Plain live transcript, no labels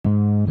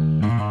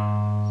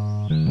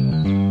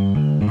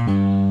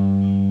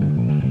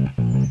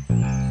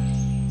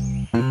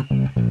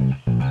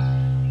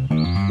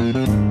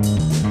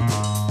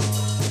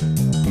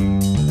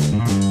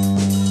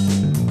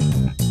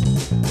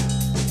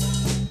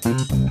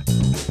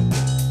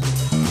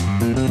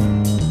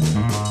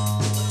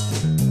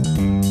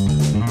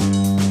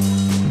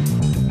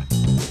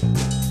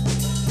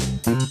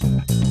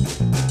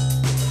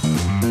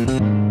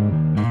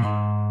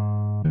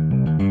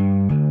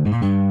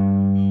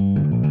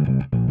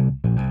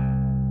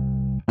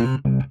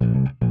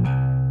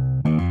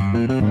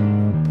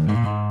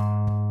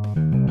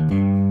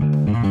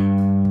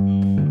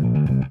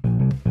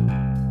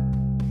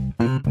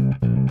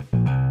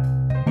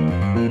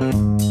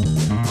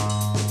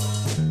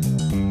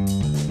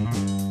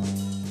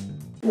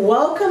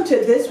Welcome to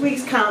this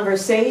week's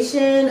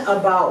conversation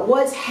about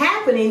what's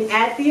happening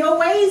at the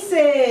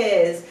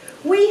Oasis.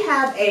 We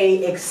have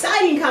an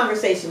exciting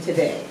conversation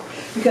today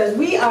because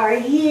we are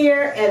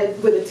here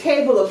with a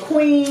table of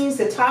queens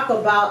to talk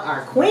about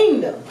our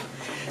queendom.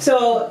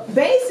 So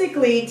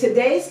basically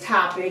today's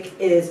topic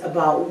is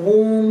about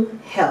womb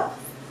health.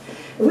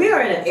 We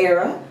are in an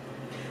era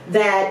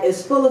that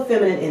is full of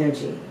feminine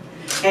energy,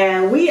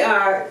 and we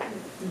are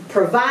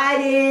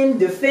providing,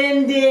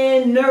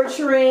 defending,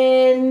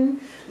 nurturing,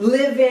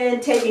 living,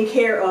 taking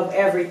care of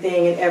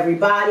everything and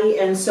everybody.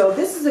 And so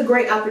this is a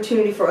great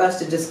opportunity for us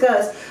to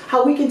discuss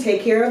how we can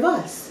take care of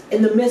us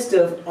in the midst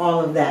of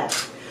all of that.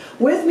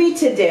 With me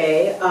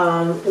today,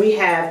 we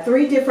have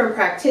 3 different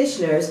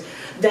practitioners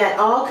that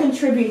all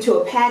contribute to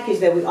a package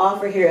that we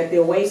offer here at the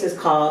Oasis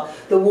called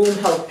the Womb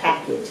Health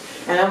Package.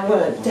 And I'm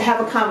going to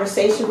have a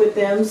conversation with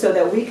them so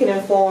that we can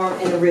inform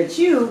and enrich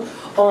you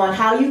on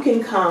how you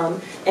can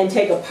come and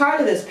take a part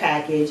of this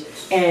package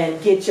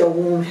and get your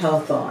womb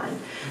health on.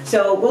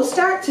 So we'll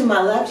start to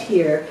my left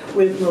here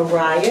with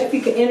Mariah. If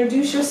you can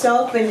introduce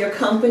yourself and your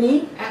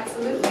company.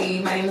 Absolutely.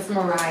 My name is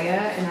Mariah,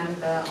 and I'm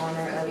the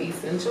owner of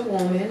Essential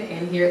Woman,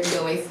 and here at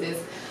the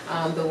Oasis,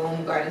 the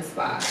Womb Garden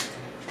Spa.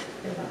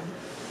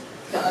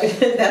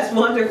 That's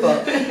wonderful.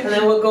 And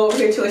then we'll go over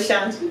here to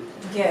Ashanti.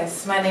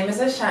 Yes, my name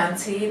is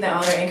Ashanti, the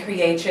owner and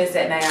creatress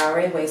at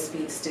Nyare Waist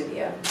Beat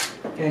Studio.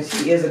 And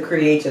she is a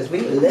creatress.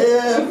 We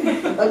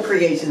love our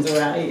creations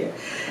around here.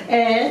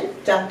 And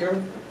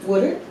Dr.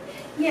 Woodard.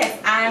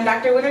 Yes, I am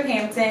Dr. Woodard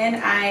Hampton.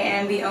 I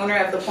am the owner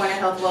of the Point of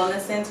Health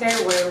Wellness Center,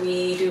 where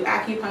we do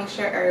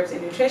acupuncture, herbs,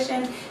 and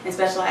nutrition, and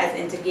specialize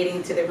into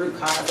getting to the root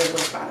cause of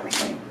what's bothering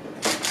you.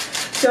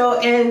 So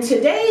in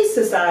today's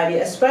society,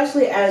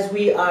 especially as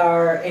we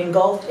are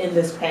engulfed in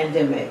this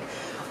pandemic,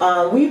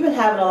 we've been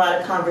having a lot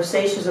of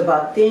conversations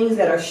about things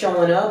that are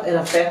showing up and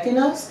affecting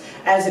us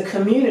as a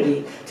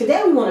community.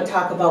 Today we want to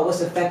talk about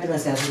what's affecting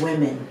us as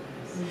women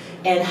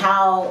and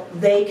how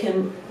they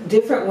can,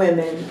 different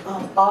women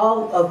of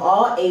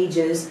all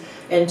ages,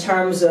 in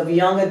terms of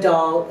young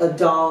adult,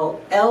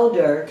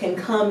 elder, can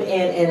come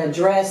in and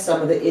address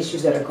some of the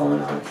issues that are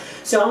going on.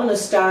 So I'm going to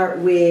start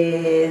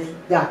with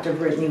Dr.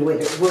 Brittany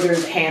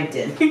Woodard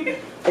Hampton.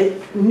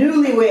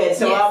 Newlywed,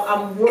 so yes.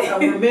 I'm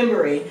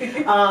remembering.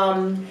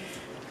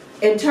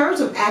 In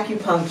terms of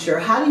acupuncture,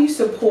 how do you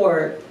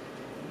support,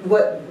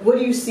 what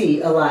do you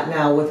see a lot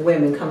now with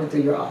women coming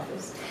through your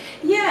office?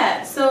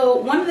 Yeah, so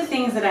one of the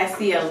things that I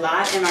see a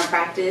lot in my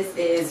practice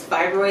is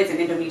fibroids and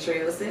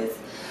endometriosis.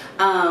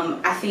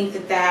 I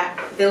think that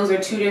those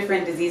are 2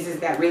 different diseases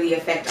that really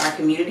affect our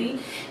community.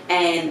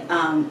 And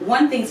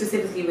one thing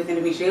specifically with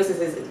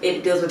endometriosis is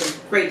it deals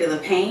with a great deal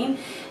of pain.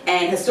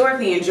 And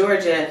historically in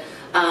Georgia,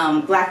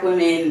 Black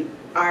women,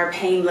 our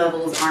pain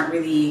levels aren't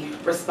really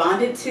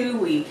responded to.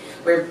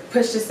 We're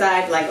pushed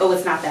aside like, oh,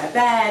 it's not that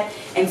bad.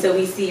 And so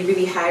we see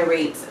really high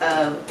rates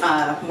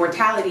of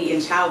mortality in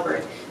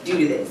childbirth due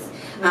to this.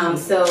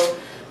 So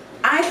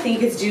I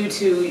think it's due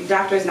to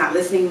doctors not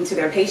listening to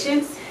their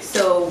patients.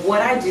 So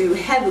what I do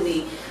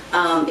heavily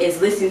is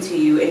listen to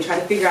you and try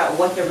to figure out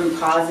what the root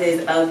cause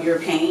is of your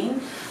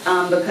pain,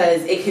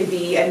 because it could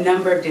be a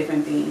number of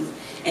different things.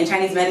 In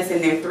Chinese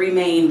medicine, there are 3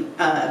 main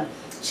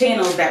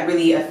channels that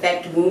really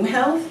affect womb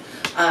health,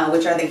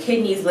 which are the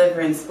kidneys,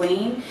 liver, and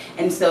spleen.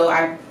 And so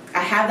I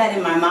have that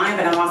in my mind,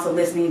 but I'm also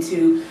listening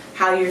to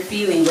how you're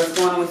feeling, what's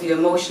going on with you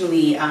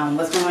emotionally,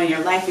 what's going on in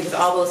your life, because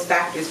all those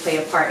factors play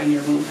a part in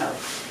your womb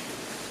health.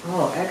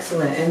 Oh,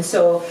 excellent. And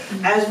so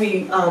as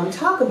we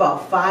talk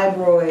about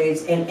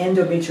fibroids and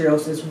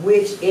endometriosis,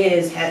 which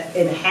is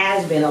and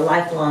has been a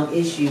lifelong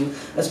issue,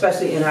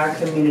 especially in our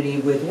community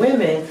with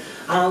women,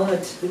 I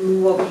want to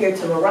move over here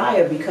to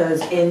Mariah,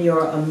 because in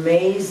your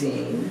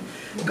amazing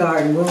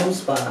garden room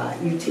spa,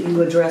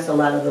 you address a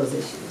lot of those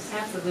issues.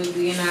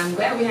 Absolutely, and I'm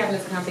glad we're having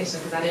this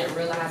conversation because I didn't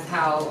realize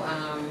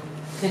how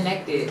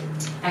connected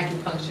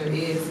acupuncture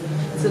is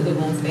to the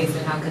womb space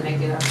and how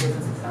connected our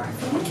businesses are.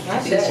 So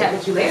I'll chat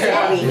with you later.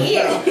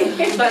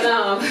 But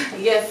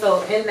yes,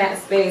 so in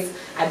that space,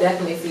 I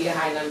definitely see a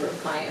high number of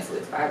clients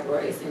with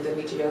fibroids,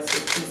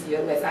 endometriosis,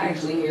 PCOS. I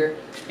actually hear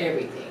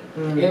everything,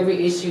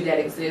 every issue that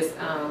exists.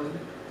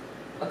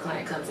 A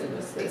client comes into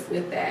a space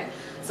with that.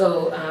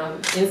 So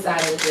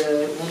inside of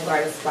the Womb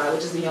Garden Spa,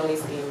 which is the Yoni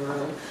Steam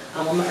Room,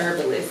 I'm an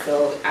herbalist.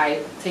 So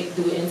I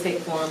do an intake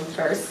form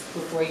first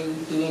before you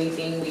do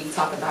anything. We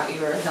talk about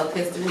your health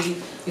history.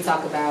 We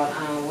talk about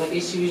what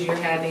issues you're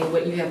having,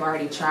 what you have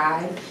already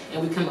tried,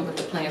 and we come up with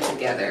a plan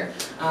together.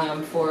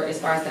 For as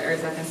far as the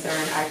herbs are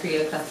concerned, I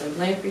create a custom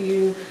blend for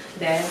you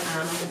that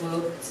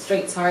will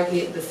straight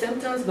target the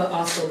symptoms, but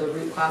also the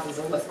root causes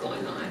of what's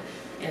going on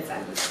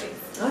inside the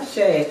space.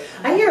 Ashe.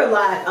 I hear a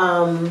lot,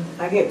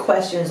 I get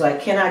questions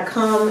like, can I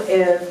come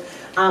if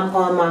I'm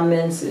on my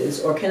menses?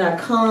 Or can I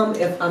come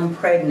if I'm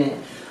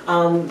pregnant?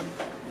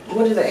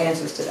 What are the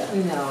answers to that?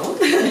 No.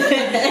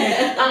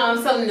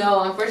 So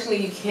no,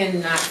 unfortunately you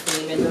cannot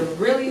steam. And the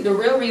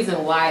real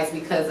reason why is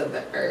because of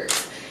the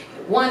herbs.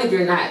 One, if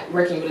you're not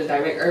working with a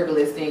direct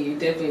herbalist, then you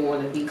definitely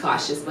want to be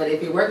cautious. But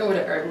if you're working with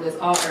an herbalist,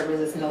 all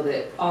herbalists know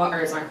that all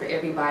herbs aren't for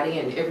everybody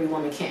and every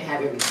woman can't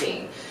have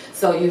everything.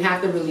 So you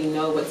have to really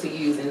know what to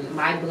use. And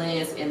my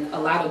blends and a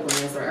lot of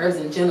blends, or herbs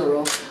in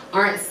general,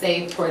 aren't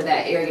safe for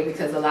that area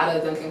because a lot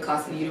of them can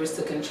cause the uterus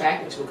to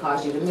contract, which will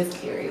cause you to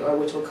miscarry, or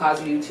which will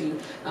cause you to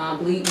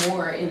bleed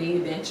more in the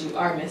event you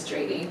are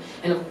menstruating.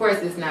 And of course,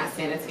 it's not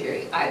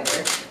sanitary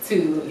either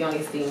to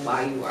yoni steam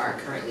while you are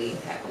currently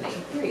having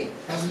a period.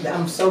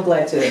 I'm so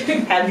glad to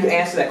have you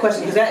answer that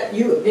question because that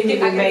you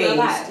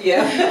amazed.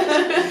 Yeah.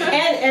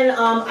 and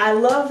I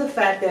love the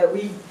fact that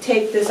we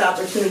take this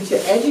opportunity to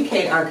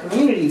educate our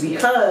community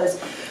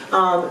because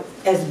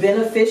as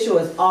beneficial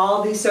as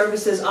all these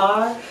services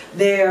are,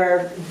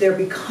 they're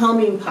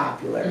becoming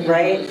popular,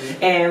 right?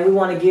 And we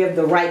want to give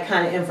the right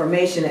kind of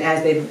information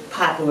as they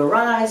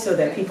popularize so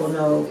that people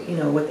know,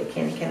 what they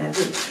can and cannot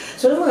do.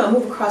 So then we're going to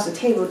move across the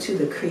table to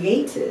the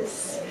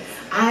creatives.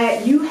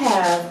 You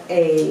have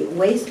a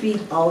waist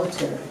bead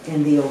altar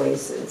in the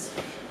Oasis.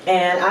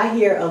 And I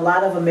hear a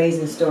lot of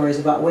amazing stories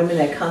about women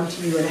that come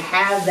to you and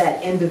have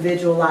that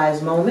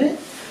individualized moment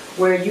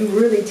where you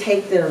really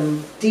take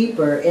them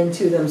deeper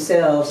into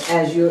themselves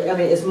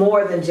it's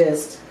more than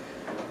just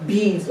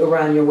beads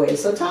around your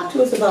waist. So talk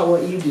to us about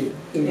what you do.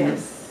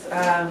 Yes,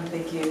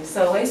 thank you.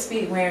 So waist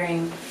bead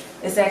wearing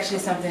is actually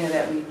something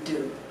that we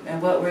do.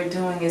 And what we're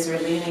doing is we're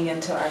leaning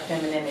into our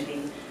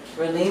femininity.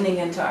 We're leaning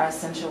into our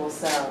sensual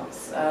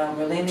selves.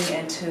 We're leaning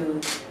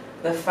into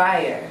the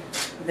fire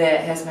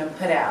that has been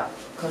put out.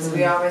 Because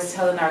we're always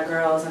telling our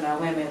girls and our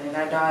women and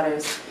our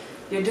daughters,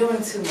 you're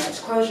doing too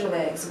much. Close your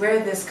legs. Wear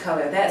this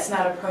color. That's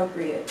not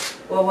appropriate.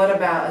 Well, what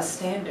about a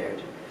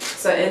standard?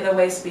 So in the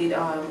Waist Bead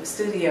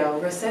studio,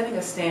 we're setting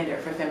a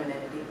standard for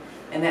femininity.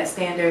 And that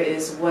standard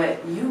is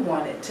what you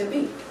want it to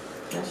be.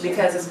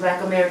 Because as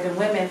Black American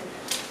women,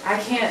 I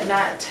can't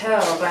not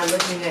tell by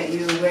looking at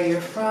you where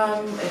you're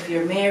from, if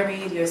you're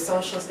married, your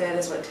social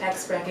status, what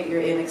tax bracket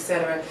you're in,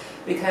 etc.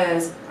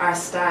 Because our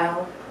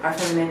style, our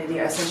femininity,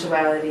 our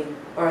sensuality,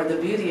 or the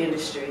beauty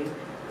industry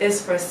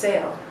is for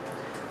sale.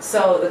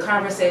 So the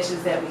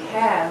conversations that we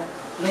have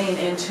lean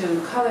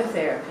into color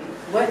therapy.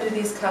 What do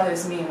these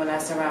colors mean when I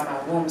surround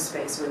my womb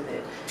space with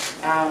it?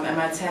 Am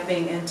I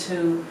tapping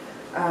into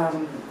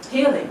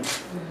healing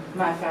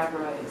my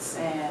fibroids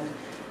and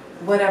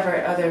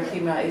whatever other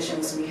female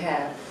issues we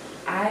have?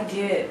 I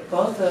get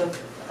all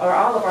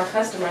of our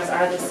customers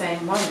are the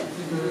same woman.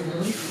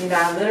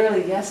 I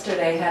literally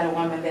yesterday had a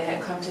woman that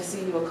had come to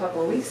see you a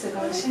couple of weeks ago,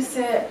 and she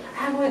said,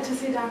 I went to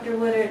see Dr.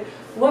 Woodard,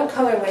 what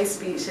color waist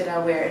bead should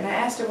I wear? And I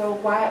asked her, well,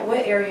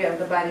 what area of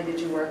the body did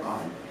you work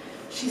on?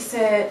 She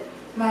said,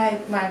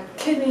 my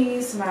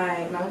kidneys,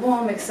 my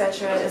womb,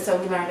 etc. And so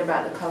we learned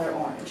about the color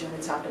orange, and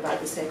we talked about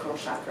the sacral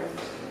chakra.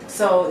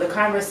 So the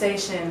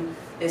conversation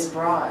is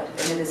broad,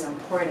 and it is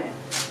important,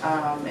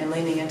 and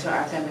leaning into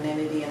our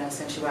femininity and our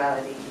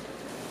sensuality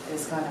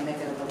is going to make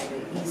it a little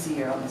bit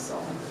easier on the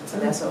soul. So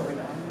that's what we're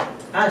doing.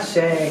 Ashe.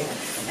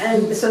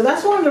 And so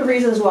that's one of the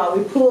reasons why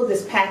we pulled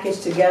this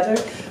package together,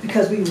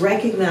 because we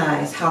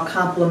recognize how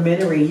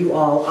complementary you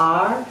all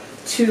are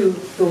to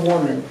the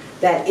woman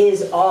that is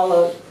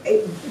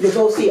they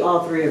go see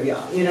all three of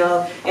y'all,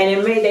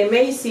 and they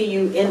may see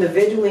you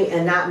individually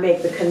and not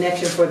make the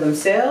connection for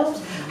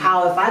themselves.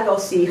 How if I go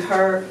see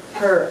her,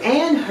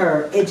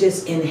 it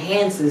just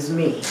enhances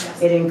me.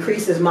 It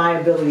increases my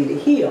ability to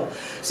heal.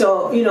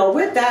 So,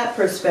 with that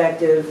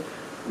perspective,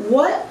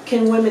 what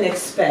can women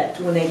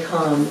expect when they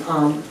come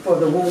for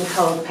the womb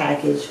health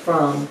package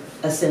from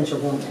Essential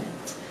Woman?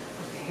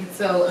 Okay,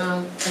 so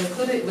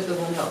included with the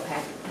womb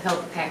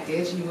health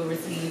package, you will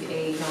receive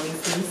a yoni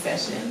steam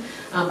session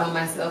by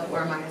myself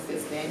or my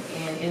assistant,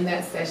 and in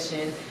that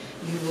session,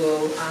 you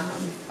will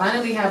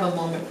finally have a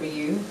moment for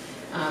you.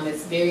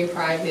 It's very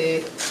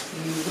private.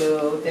 You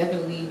will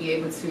definitely be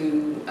able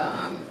to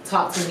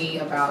talk to me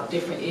about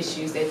different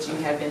issues that you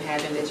have been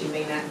having that you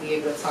may not be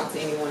able to talk to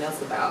anyone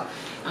else about.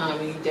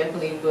 You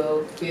definitely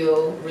will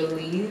feel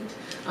relieved,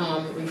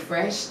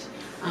 refreshed,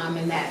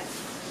 in that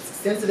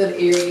sensitive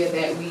area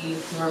that we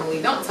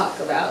normally don't talk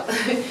about.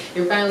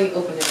 You're finally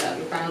opening up.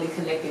 You're finally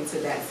connecting to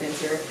that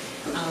center.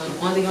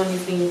 On the yoni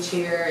steam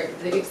chair,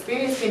 the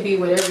experience can be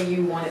whatever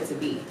you want it to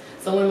be.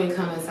 Some women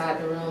come inside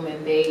the room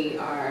and they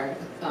are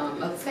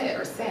upset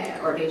or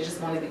sad, or they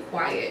just want to be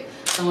quiet.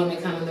 some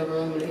women come in the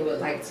room and they would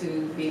like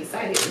to be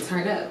excited and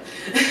turn up.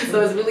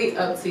 So it's really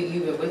up to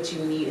you and what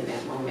you need in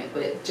that moment.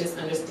 But just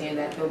understand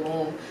that the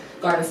womb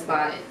garden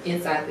spa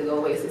inside the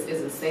Oasis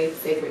is a safe,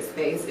 sacred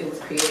space. It was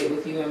created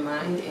with you in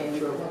mind, and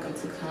you are welcome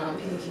to come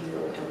and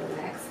heal and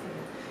relax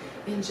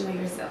and enjoy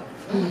yourself.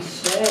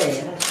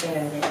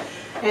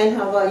 And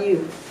how about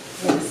you?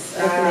 Yes.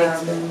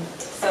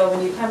 So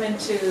when you come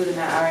into the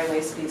Na'Ari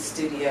Waist Beat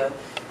studio,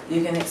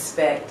 you can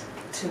expect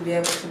to be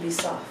able to be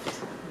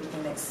soft. You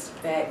can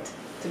expect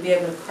to be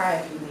able to cry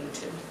if you need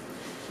to.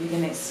 You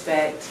can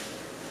expect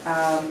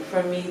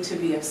for me to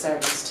be of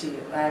service to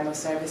you. I am of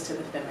service to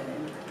the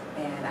feminine,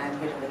 and I'm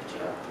here to lift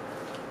you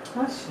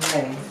up.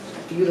 Okay,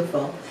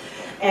 beautiful.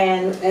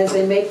 And as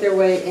they make their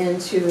way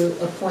into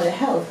a point of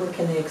health, what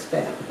can they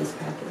expect with this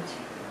package?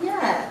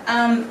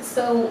 Yeah,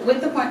 so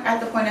with at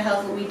the point of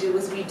health, what we do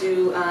is we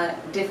do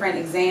different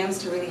exams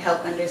to really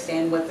help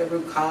understand what the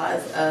root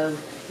cause of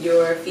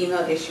your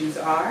female issues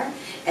are,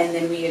 and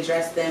then we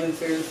address them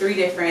through 3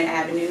 different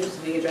avenues.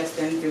 We address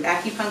them through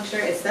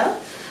acupuncture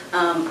itself,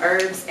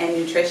 herbs and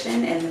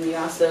nutrition, and then we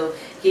also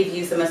give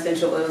you some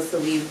essential oils to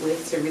leave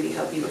with to really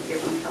help you with your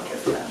womb health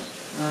as well.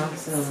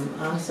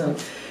 Awesome.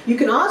 You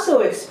can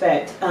also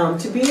expect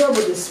to be able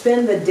to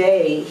spend the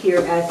day here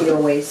at the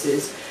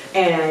Oasis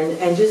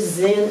and just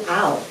zen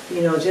out,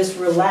 just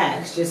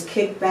relax, just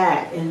kick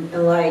back, and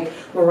like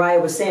Mariah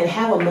was saying,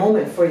 have a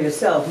moment for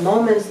yourself.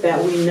 Moments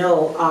that we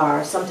know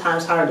are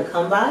sometimes hard to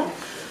come by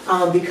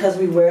because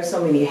we wear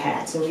so many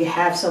hats and we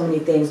have so many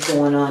things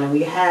going on, and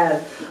we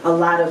have a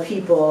lot of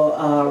people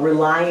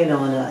relying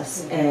on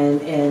us and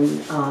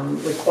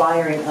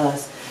requiring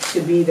us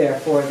to be there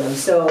for them.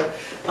 So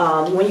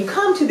when you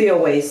come to the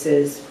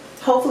Oasis,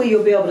 hopefully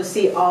you'll be able to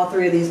see all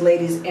 3 of these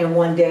ladies in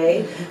one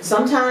day.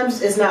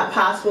 Sometimes it's not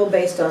possible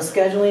based on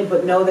scheduling,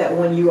 but know that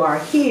when you are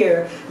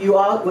here,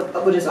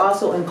 what is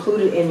also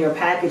included in your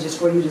package is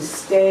for you to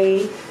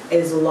stay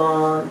as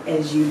long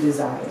as you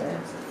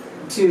desire.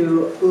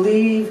 To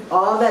leave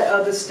all that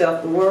other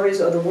stuff, the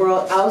worries of the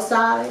world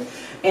outside,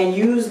 and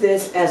use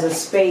this as a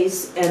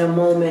space and a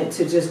moment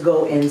to just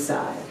go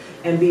inside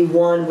and be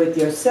one with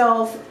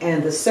yourself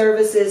and the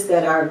services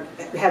that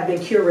have been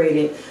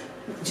curated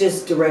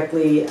just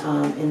directly,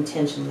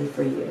 intentionally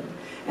for you.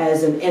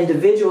 As an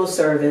individual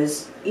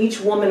service, each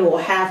woman will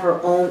have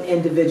her own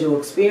individual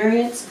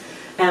experience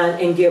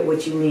and get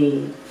what you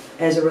need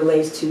as it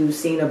relates to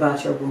seeing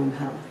about your womb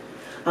health.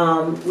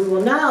 We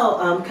will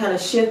now kind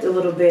of shift a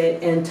little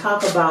bit and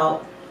talk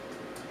about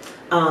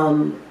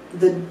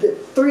the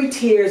 3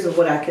 tiers of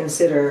what I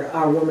consider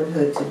our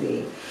womanhood to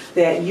be.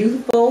 That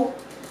youthful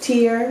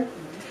tier,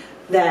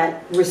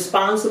 that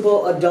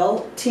responsible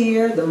adult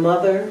tier, the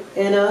mother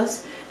in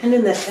us, and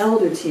then the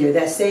elder tier,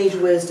 that sage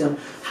wisdom.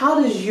 How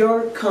does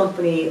your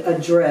company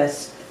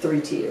address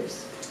 3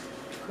 tiers?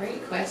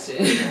 Great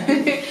question.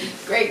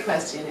 Great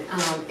question.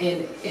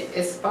 And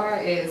as far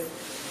as,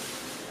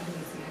 let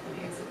me see how I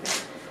can answer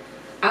that.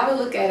 I would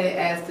look at it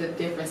as the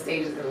different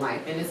stages in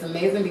life, and it's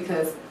amazing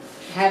because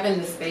having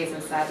the space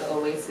inside the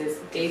Oasis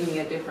gave me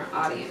a different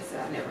audience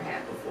that I've never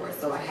had before.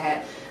 So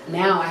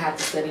now I have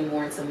to study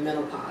more into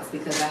menopause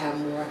because I have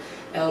more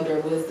elder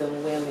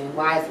wisdom women,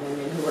 wise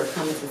women who are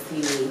coming to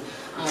see me.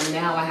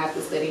 Now I have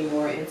to study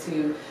more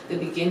into the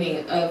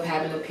beginning of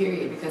having a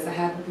period because I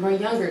have more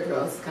younger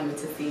girls coming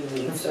to see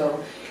me.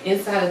 So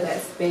inside of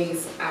that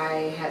space,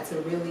 I had to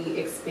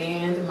really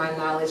expand my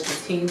knowledge,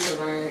 continue to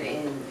learn,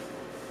 and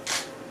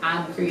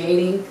I'm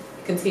creating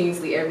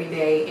continuously every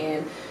day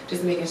and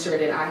just making sure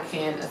that I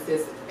can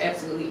assist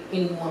absolutely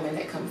any woman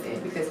that comes in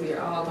because we are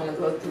all going to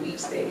go through each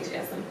stage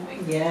at some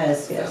point.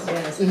 Yes.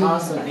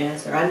 Awesome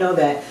answer. I know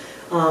that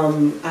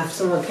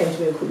someone came to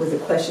me with a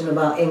question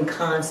about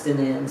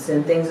incontinence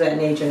and things of that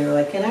nature, and they were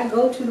like, can I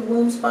go to the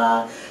womb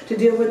spa to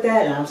deal with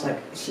that? And I was like,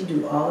 she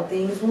do all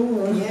things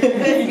womb.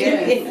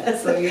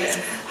 Yes.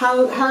 How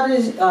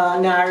does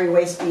Na'Ari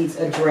Waist Beats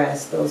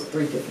address those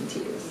 3 different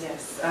tiers?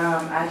 Yes,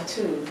 I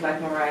too, like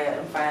Mariah,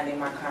 am finding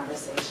my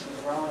conversation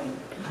growing.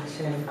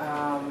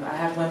 I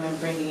have women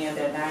bringing in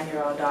their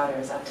 9-year-old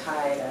daughters. I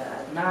tied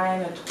a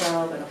 9, a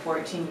 12, and a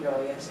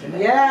 14-year-old yesterday.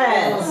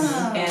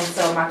 Yes. And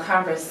so my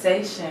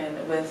conversation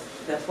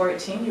with the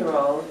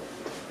 14-year-old,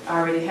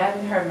 already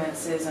having her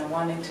menses and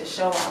wanting to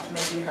show off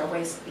maybe her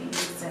waist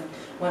beads and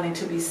wanting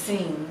to be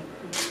seen,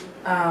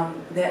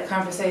 that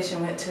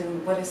conversation went to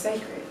what is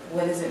sacred.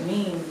 What does it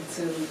mean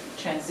to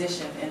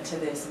transition into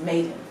this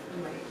maiden?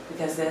 Right.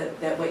 Because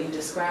that what you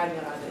described,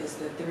 Yolanda, is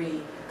the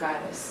 3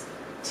 goddess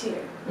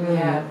tier. We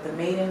have the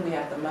maiden, we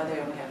have the mother,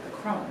 and we have the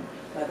crone,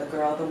 or the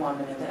girl, the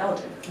woman, and the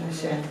elder.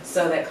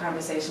 So that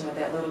conversation with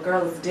that little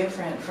girl is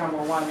different from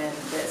a woman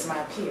that's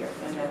my peer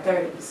in their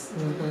 30s.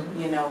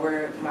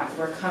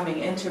 We're coming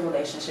into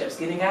relationships,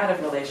 getting out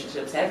of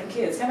relationships, having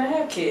kids. Can I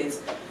have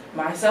kids?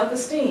 My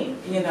self-esteem,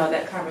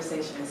 that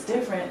conversation is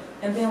different.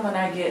 And then when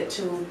I get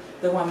to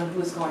the woman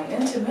who's going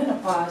into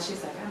menopause,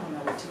 she's like, I don't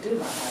know what to do.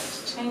 My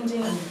life's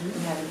changing. I'm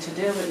having to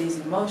deal with these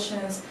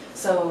emotions.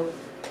 So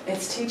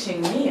it's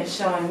teaching me and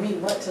showing me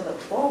what to look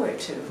forward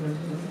to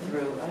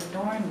through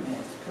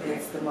adornment.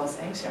 It's the most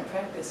ancient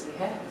practice we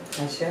have.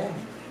 That's right.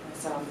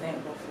 So I'm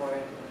thankful for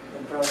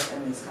the growth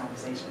in these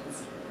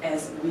conversations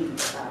as we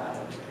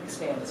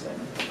expand as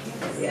women.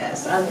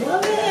 Yes, I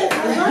love it.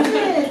 I love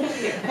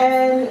it.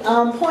 And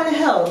point of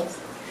health.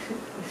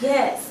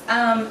 Yes.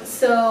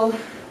 So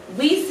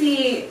we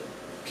see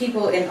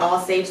people in all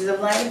stages of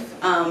life,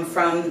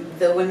 from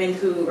the women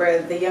who, or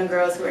the young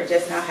girls who are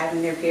just now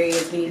having their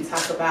periods. We need to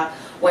talk about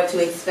what to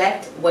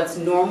expect, what's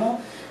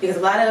normal, because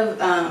a lot of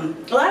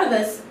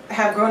us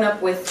have grown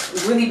up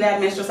with really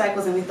bad menstrual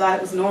cycles, and we thought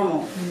it was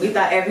normal. We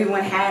thought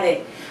everyone had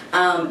it,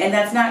 and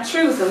that's not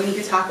true. So we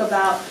need to talk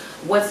about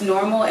what's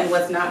normal and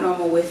what's not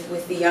normal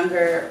with the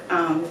younger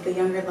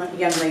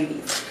young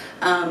ladies.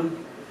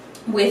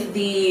 With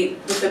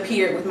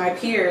my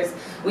peers,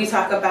 we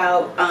talk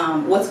about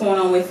what's going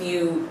on with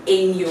you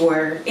in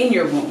your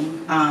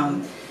womb.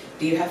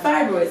 Do you have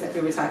fibroids, like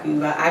we were talking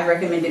about? I've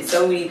recommended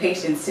so many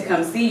patients to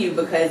come see you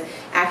because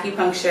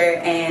acupuncture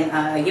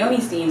and yoni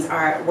steams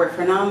work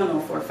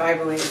phenomenal for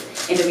fibroids,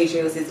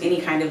 endometriosis,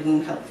 any kind of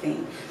womb health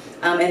thing.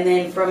 And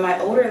then for my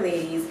older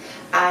ladies,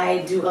 I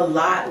do a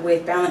lot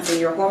with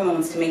balancing your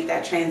hormones to make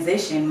that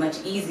transition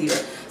much easier.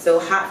 So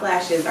hot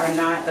flashes are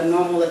not a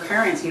normal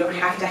occurrence. You don't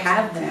have to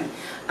have them.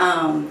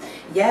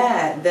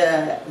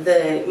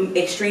 The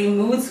extreme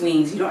mood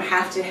swings, you don't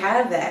have to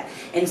have that.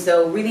 And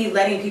so really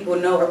letting people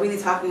know, or really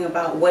talking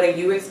about what are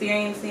you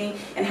experiencing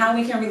and how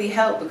we can really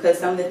help, because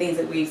some of the things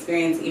that we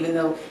experience, even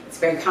though it's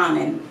very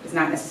common, is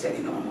not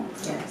necessarily normal.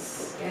 Yes.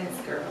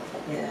 Yes, girl.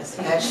 Yes,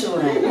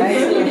 excellent.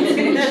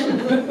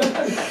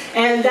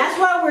 And that's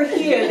why we're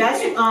here.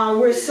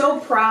 We're so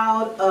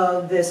proud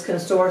of this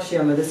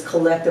consortium, or this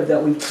collective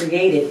that we've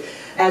created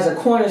as a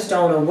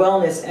cornerstone of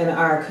wellness in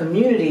our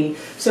community,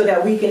 so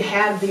that we can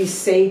have these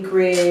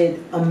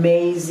sacred,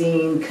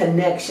 amazing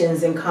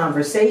connections and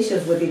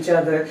conversations with each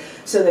other,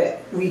 so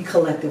that we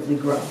collectively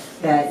grow.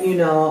 That,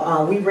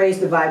 we raise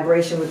the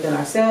vibration within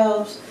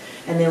ourselves,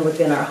 and then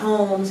within our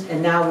homes,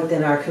 and now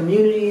within our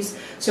communities,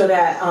 so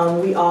that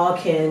we all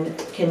can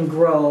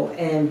grow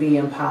and be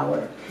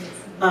empowered.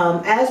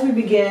 As we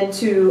begin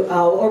to,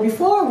 or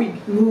before we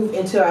move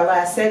into our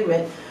last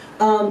segment,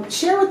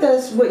 share with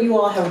us what you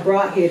all have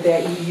brought here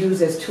that you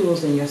use as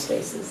tools in your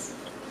spaces.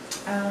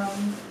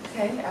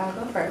 Okay, I'll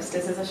go first.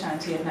 This is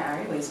Ashanti of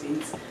Naari Waist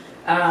Beads.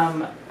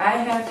 I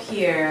have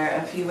here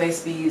a few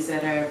waist beads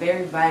that are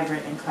very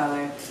vibrant in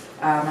color.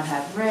 I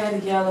have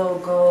red, yellow,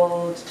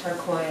 gold,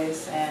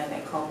 turquoise, and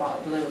a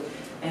cobalt blue.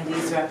 And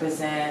these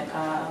represent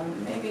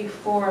maybe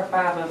 4 or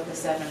 5 of the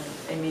 7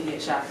 immediate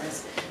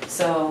chakras.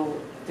 So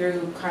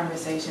through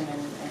conversation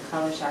and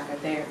color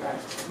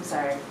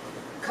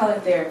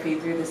therapy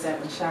through the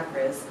 7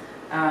 chakras,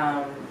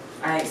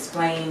 I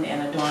explain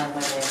and adorn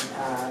women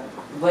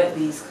what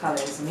these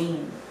colors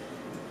mean.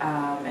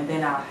 And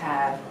then I'll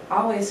have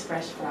always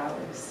fresh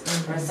flowers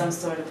or some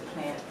sort of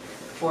plant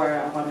for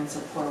a woman to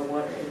pour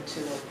water into,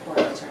 or pour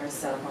into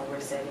herself when we're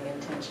setting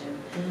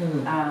intention.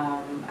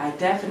 I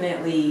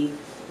definitely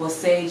will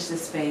sage the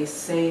space,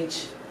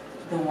 sage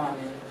the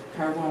woman,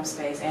 her womb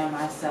space, and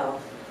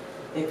myself.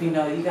 If you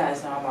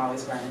guys know I'm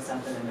always burning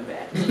something in the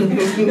back.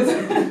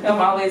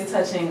 I'm always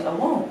touching a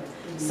womb.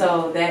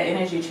 So that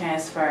energy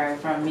transfer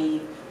from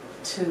me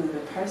to the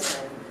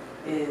person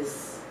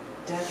is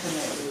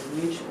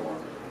definitely mutual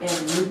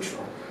and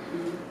neutral.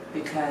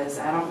 Because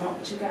I don't want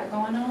what you got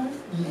going on,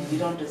 and you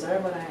don't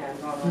deserve what I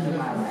have going on in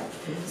my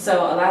life.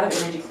 So a lot of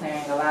energy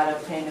clearing, a lot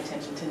of paying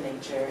attention to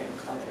nature and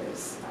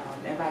colors,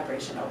 and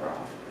vibration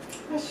overall.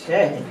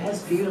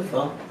 That's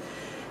beautiful.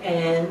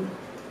 And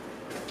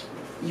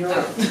you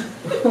have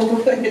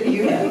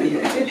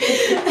here.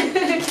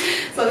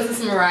 So this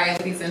is Mariah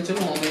with Essential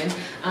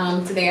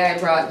Woman. Today I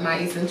brought my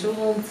Essential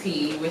Womb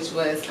Tea, which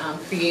was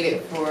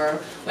created for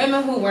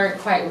women who weren't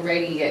quite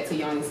ready yet to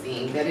yoni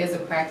steam. That is a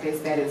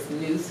practice that is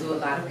new to a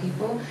lot of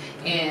people,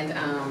 and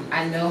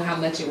I know how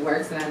much it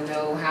works, and I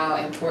know how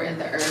important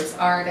the herbs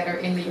are that are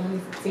in the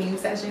yoni steam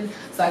session.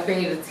 So I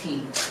created a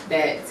tea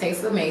that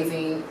tastes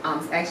amazing.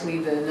 It's actually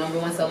the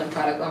 #1 selling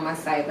product on my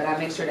site, but I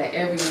make sure that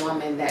every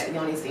woman that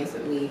yoni steams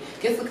with me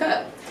gets a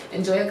cup.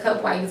 Enjoy a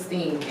cup while you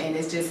steam, and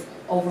it's just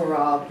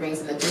overall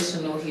brings an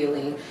additional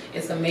healing.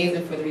 It's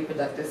amazing for the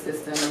reproductive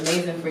system,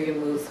 amazing for your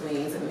mood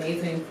swings,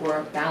 amazing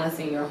for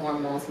balancing your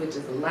hormones, which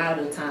is a lot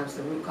of the times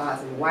the root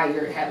cause of why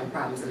you're having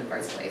problems in the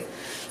first place.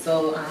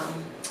 So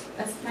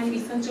that's my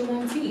Essential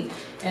Womb Tea.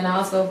 And I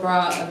also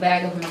brought a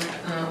bag of my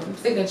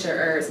signature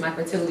herbs, my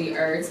fertility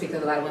herbs,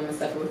 because a lot of women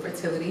suffer with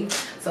fertility.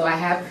 So I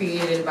have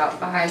created about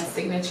 5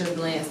 signature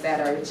blends that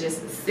are just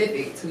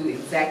specific to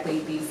exactly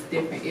these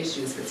different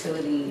issues: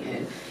 fertility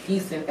and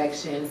yeast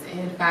infections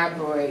and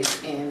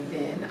fibroids, and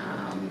then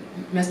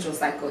menstrual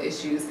cycle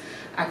issues.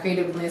 I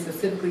created a blend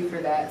specifically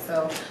for that.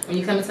 So when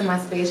you come into my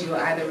space, you will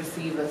either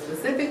receive a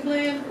specific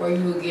blend, or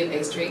you will get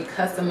a straight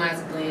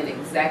customized blend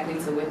exactly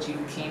to what you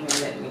came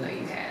and let me know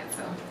you had.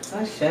 So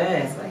Ashe.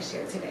 That's what I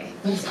shared today.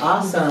 That's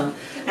awesome.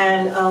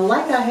 And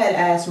like I had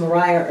asked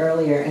Mariah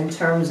earlier, in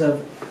terms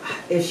of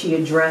if she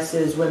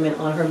addresses women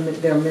on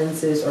their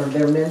menses or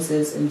their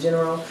menses in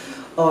general,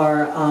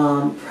 or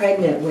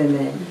pregnant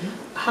women,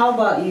 how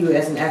about you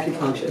as an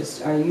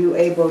acupuncturist? Are you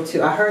able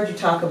to, I heard you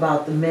talk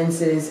about the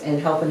menses and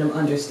helping them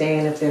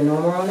understand if they're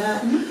normal or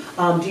not.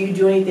 Do you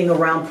do anything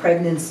around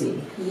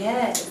pregnancy?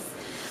 Yes.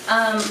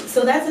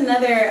 So that's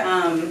another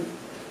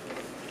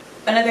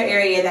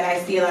area that I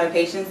see a lot of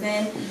patients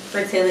in,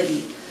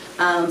 fertility.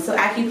 So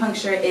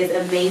acupuncture is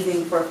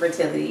amazing for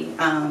fertility.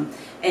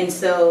 And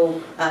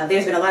so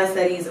there's been a lot of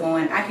studies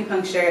on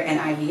acupuncture and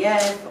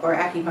IVF, or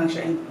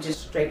acupuncture and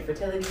just straight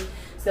fertility.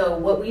 So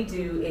what we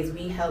do is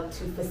we help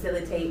to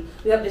facilitate,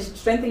 we help to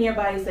strengthen your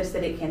body such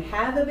that it can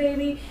have a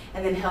baby,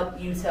 and then help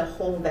you to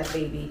hold that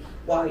baby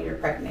while you're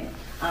pregnant.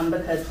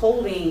 Because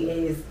holding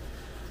is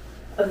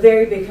a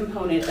very big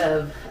component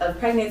of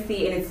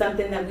pregnancy, and it's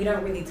something that we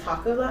don't really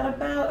talk a lot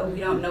about, or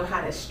we don't know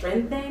how to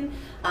strengthen.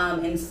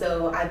 And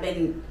so I've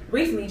been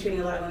recently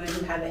treating a lot of women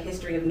who have a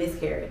history of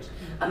miscarriage.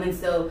 And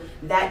so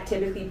that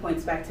typically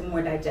points back to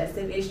more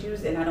digestive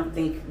issues, and I don't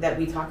think that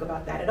we talk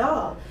about that at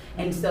all.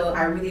 And so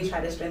I really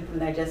try to strengthen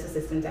the digestive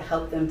system to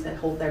help them to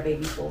hold their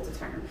baby full to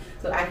term.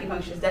 So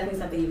acupuncture is definitely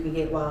something you can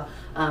get while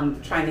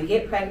trying to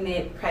get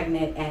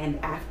pregnant, and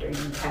after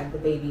you have the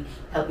baby,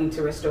 helping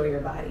to restore your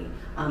body.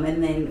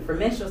 And then for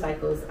menstrual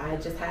cycles, I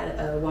just had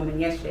a woman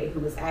yesterday who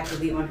was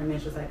actively on her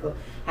menstrual cycle,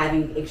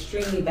 having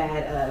extremely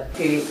bad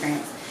period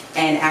cramps.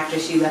 And after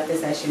she left the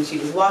session, she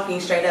was walking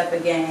straight up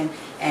again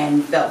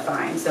and felt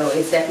fine. So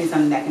it's definitely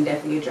something that can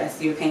definitely address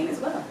your pain as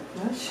well.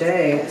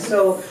 Ashe.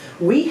 So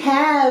we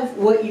have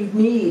what you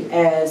need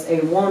as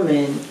a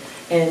woman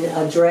in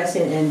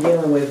addressing and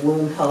dealing with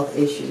womb health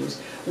issues.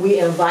 We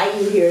invite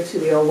you here to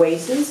the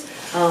Oasis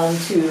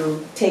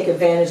to take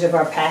advantage of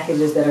our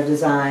packages that are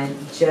designed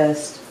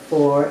just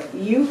for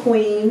you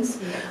queens.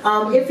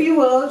 If you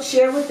will,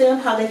 share with them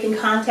how they can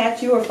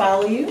contact you or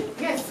follow you.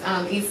 Yes,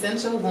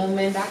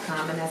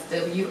 essentialwoman.com, and that's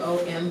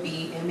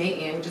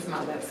WOMBMAN, which is my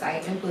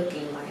website and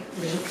booking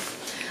link.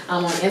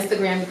 On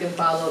Instagram, you can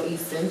follow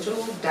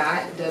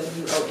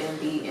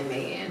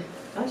essential.WOMBMAN.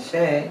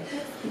 Ashe.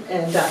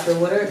 And Dr.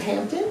 Woodard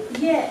Hampton?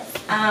 Yes.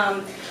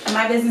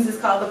 My business is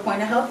called The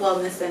Point of Health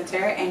Wellness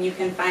Center, and you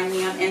can find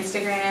me on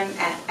Instagram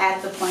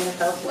at The Point of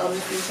Health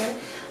Wellness Center.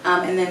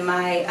 And then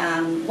my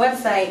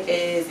website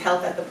is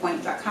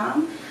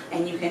healthatthepoint.com,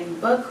 and you can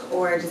book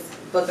or just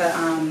book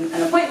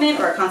an appointment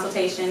or a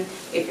consultation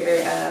if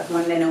you're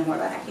wanting to know more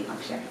about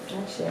acupuncture.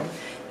 Gotcha.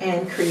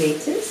 And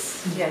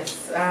Creatus?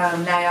 Yes,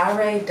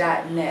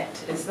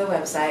 Nyarai.net is the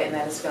website, and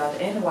that is spelled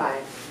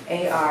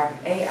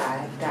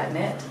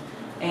NYARAI.net.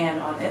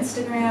 And on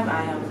Instagram,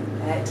 I am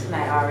at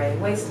Nyarai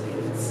Waist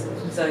Beads.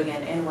 So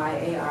again,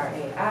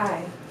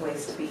 NYARAI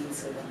Waist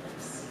Beads with an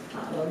S.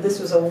 This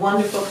was a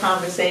wonderful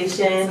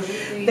conversation.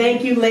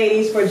 Thank you,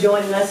 ladies, for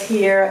joining us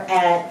here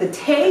at the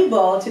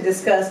table to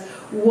discuss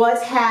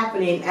what's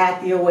happening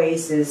at the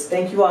Oasis.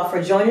 Thank you all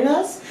for joining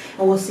us,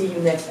 and we'll see you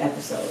next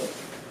episode.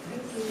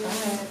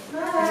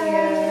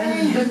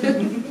 Bye.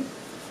 Bye.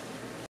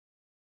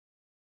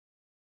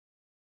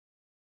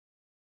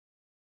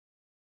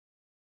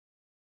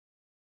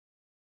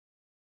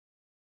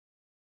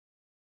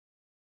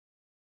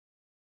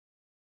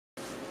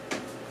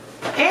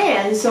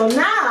 And so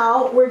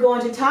now we're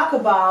going to talk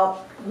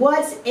about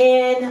what's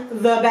in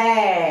the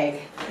bag.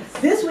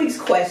 This week's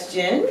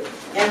question,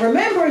 and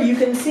remember, you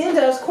can send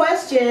us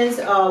questions,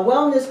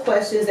 wellness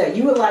questions that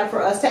you would like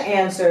for us to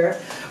answer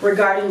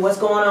regarding what's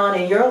going on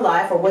in your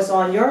life or what's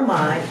on your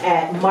mind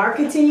at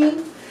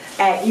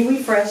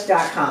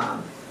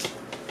marketing@uefresh.com.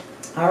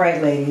 All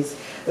right, ladies.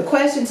 The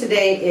question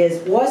today is,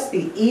 what's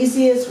the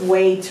easiest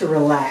way to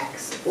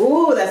relax?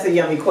 Ooh, that's a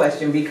yummy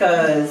question,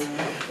 because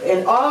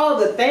in all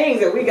the things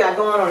that we got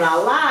going on in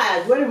our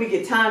lives, where do we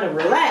get time to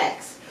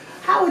relax?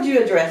 How would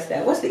you address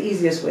that? What's the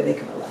easiest way they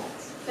can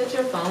relax? Put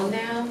your phone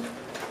down.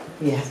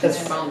 Yes. Put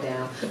your phone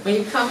down. When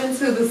you come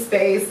into the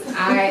space,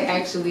 I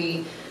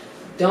actually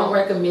don't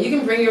recommend, you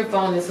can bring your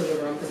phone into the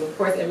room, because of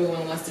course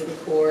everyone wants to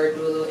record,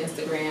 do a little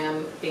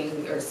Instagram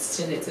thing, or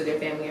send it to their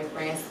family and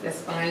friends. That's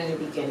fine in the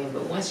beginning,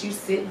 but once you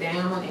sit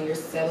down and you're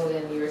settled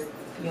in your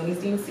yoni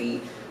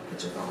seat,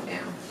 put your phone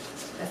down.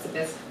 That's the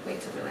best way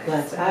to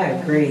relax. I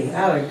agree.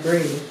 I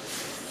agree.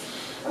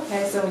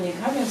 Okay, so when you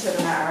come into the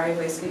Nyarai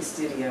Waist Beads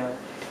studio,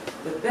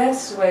 the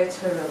best way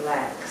to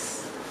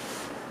relax,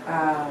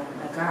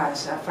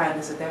 gosh, I find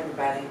this with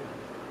everybody,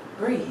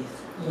 breathe.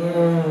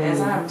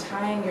 As I'm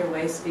tying your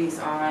waist beads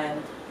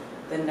on,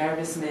 the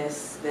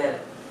nervousness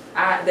that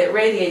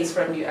radiates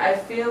from you, I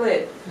feel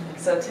it.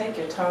 So take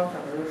your tongue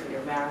from the roof of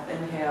your mouth,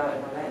 inhale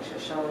and relax your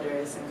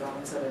shoulders and go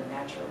into the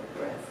natural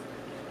breath.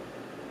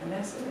 And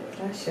that's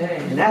it.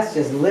 And that's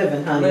just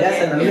living, honey.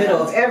 That's in the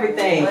middle of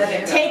everything.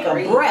 Take a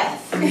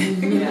breath.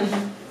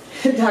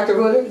 Dr.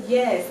 Woodard?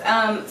 Yes.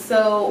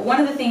 So one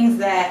of the things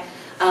that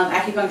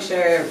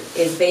acupuncture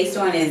is based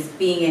on is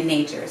being in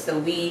nature. So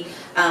we,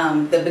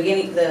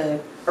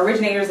 the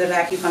originators of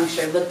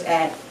acupuncture looked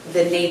at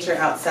the nature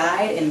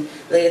outside and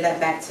related that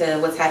back to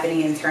what's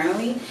happening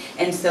internally.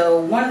 And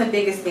so one of the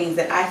biggest things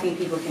that I think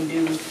people can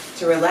do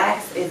to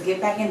relax is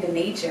get back into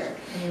nature.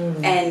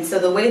 And so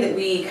the way that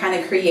we kind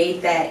of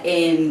create that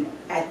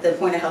at the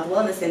Point of Health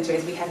Wellness Center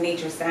is we have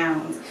nature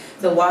sounds.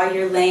 So while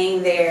you're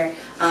laying there,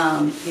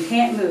 you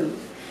can't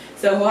move.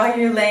 So while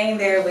you're laying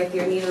there with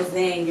your needles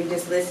in, you're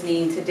just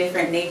listening to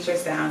different nature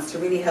sounds to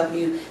really help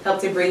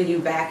to bring you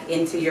back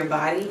into your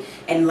body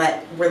and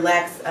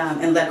relax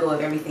and let go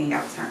of everything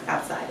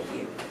outside of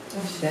you.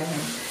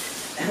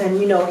 And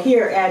you know,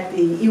 here at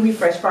the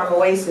eRefresh Farm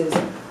Oasis,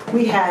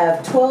 we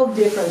have 12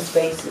 different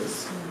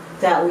spaces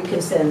that we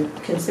can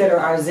consider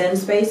our Zen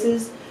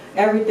spaces.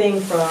 Everything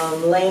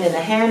from laying in a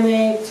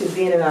hammock to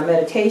being in our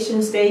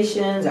meditation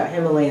stations, our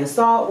Himalayan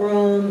salt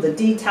room, the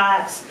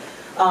detox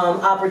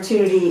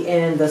opportunity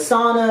in the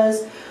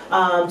saunas,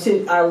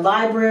 to our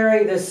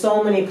library. There's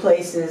so many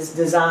places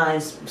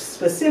designed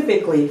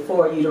specifically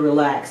for you to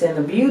relax. And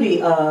the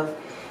beauty of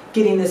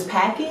getting this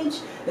package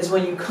is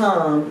when you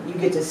come, you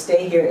get to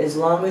stay here as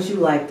long as you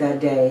like that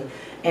day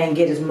and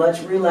get as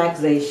much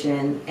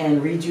relaxation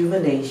and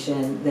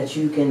rejuvenation that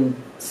you can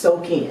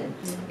soak in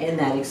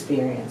that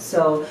experience.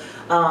 So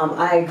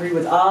I agree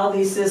with all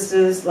these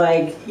sisters,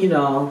 like, you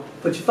know,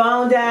 put your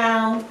phone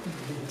down,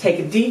 take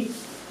a deep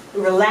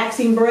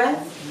relaxing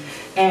breath,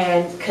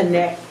 and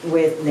connect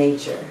with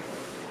nature.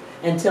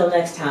 Until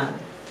next time,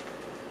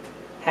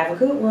 have a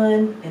good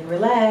one and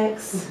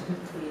relax.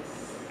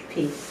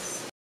 Peace.